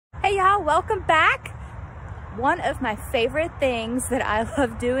y'all, welcome back. One of my favorite things that I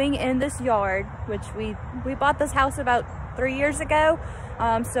love doing in this yard, which we bought this house about 3 years ago.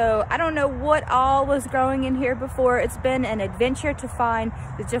 So I don't know what all was growing in here before. It's been an adventure to find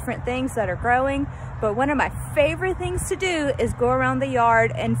the different things that are growing. But one of my favorite things to do is go around the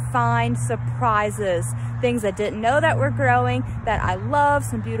yard and find surprises. Things I didn't know that were growing that I love,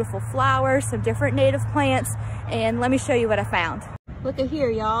 some beautiful flowers, some different native plants. And let me show you what I found. Look at here,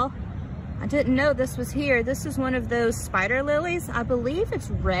 y'all. I didn't know this was here. This is one of those spider lilies. I believe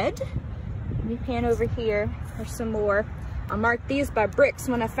it's red. Let me pan over here. There's some more. I marked these by bricks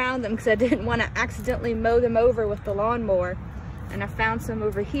when I found them because I didn't want to accidentally mow them over with the lawnmower. And I found some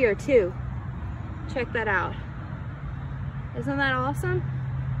over here too. Check that out. Isn't that awesome?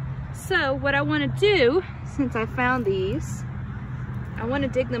 So what I want to do, since I found these, I want to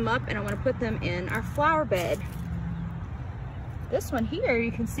dig them up and I want to put them in our flower bed. This one here,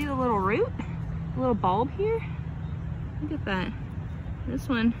 you can see the little root, the little bulb here. Look at that. This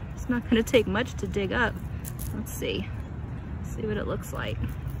one, it's not going to take much to dig up. Let's see. See what it looks like.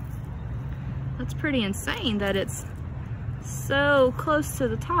 That's pretty insane that it's so close to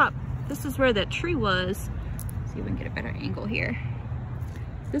the top. This is where that tree was. Let's see if we can get a better angle here.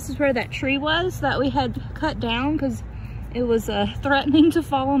 This is where that tree was that we had cut down because it was threatening to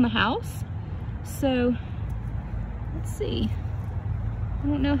fall on the house. So let's see. I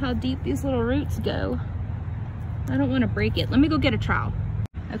don't know how deep these little roots go. I don't want to break it. Let me go get a trowel.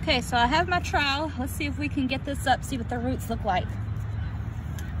 Okay, so I have my trowel. Let's see if we can get this up, see what the roots look like.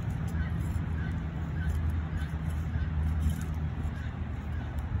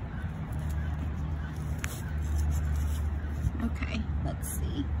 Okay, let's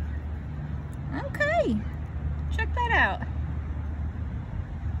see. Okay, check that out.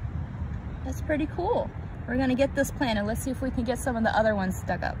 That's pretty cool. We're gonna get this planted. Let's see if we can get some of the other ones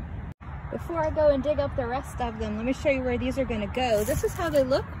dug up. Before I go and dig up the rest of them, let me show you where these are gonna go. This is how they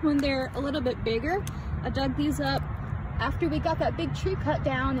look when they're a little bit bigger. I dug these up after we got that big tree cut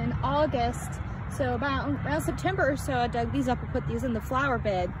down in August. So around September or so, I dug these up and put these in the flower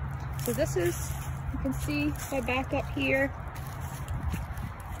bed. So this is, you can see if I back up here.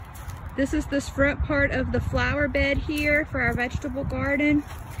 This is this front part of the flower bed here for our vegetable garden.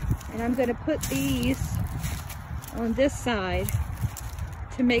 And I'm gonna put these on this side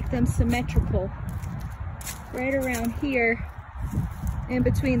to make them symmetrical. Right around here, in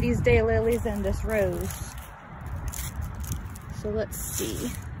between these daylilies and this rose. So let's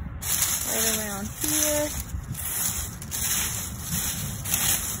see. Right around here.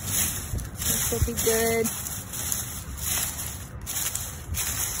 This will be good.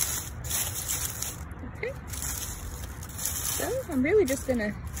 Okay. So I'm really just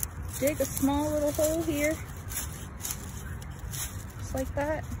gonna dig a small little hole here. Like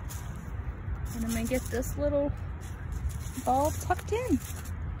that, and I'm gonna get this little ball tucked in.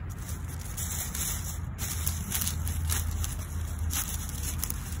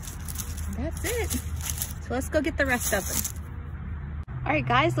 That's it. So let's go get the rest of them. All right,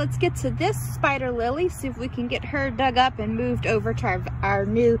 guys, let's get to this spider lily, see if we can get her dug up and moved over to our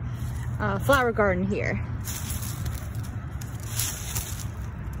new flower garden here.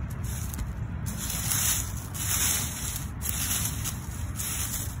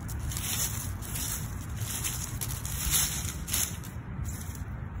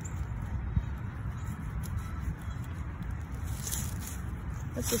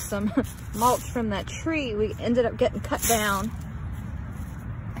 This is some mulch from that tree we ended up getting cut down.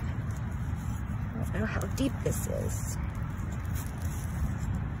 I don't know how deep this is.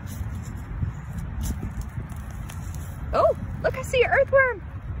 Oh, look, I see an earthworm.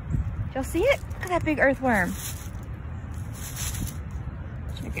 Y'all see it? Look at that big earthworm.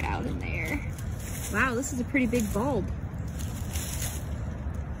 Check it out in there. Wow, this is a pretty big bulb.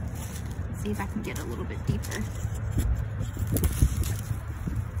 Let's see if I can get a little bit deeper.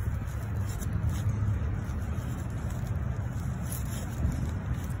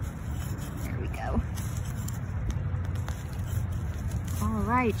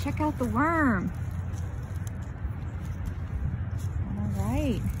 All right, check out the worm. All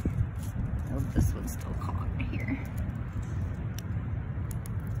right. Oh, this one's still caught here.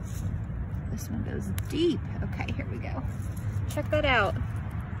 This one goes deep. Okay, here we go. Check that out.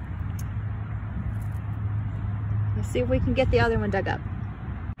 Let's see if we can get the other one dug up.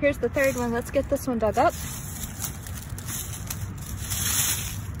 Here's the third one. Let's get this one dug up.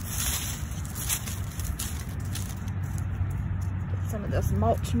 Some of this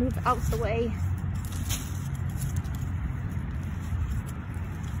mulch move out the way.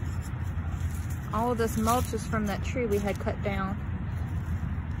 All of this mulch is from that tree we had cut down.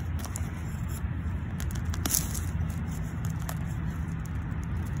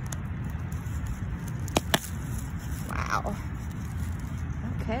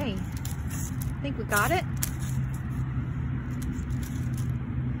 think we got it.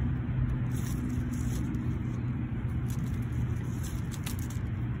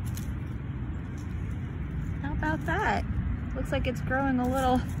 How about that? Looks like it's growing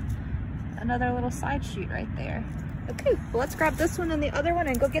another little side shoot right there. Okay, well, let's grab this one and the other one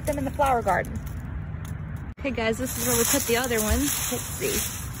and go get them in the flower garden. Okay guys, this is where we put the other ones. Let's see.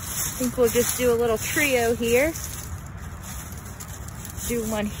 I think we'll just do a little trio here. Do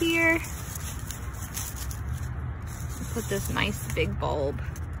one here. Put this nice big bulb.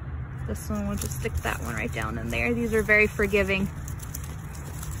 This one, we'll just stick that one right down in there. These are very forgiving.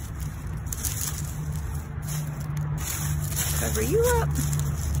 Cover you up.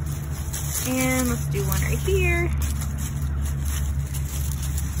 And let's do one right here.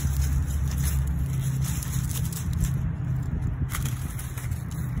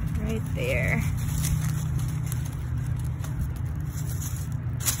 Right there.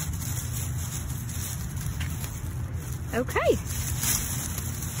 Okay.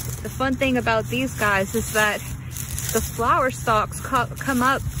 The fun thing about these guys is that the flower stalks come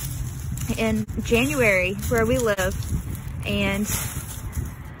up in January where we live, and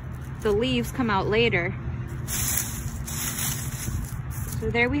the leaves come out later. So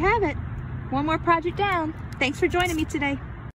there we have it. One more project down. Thanks for joining me today.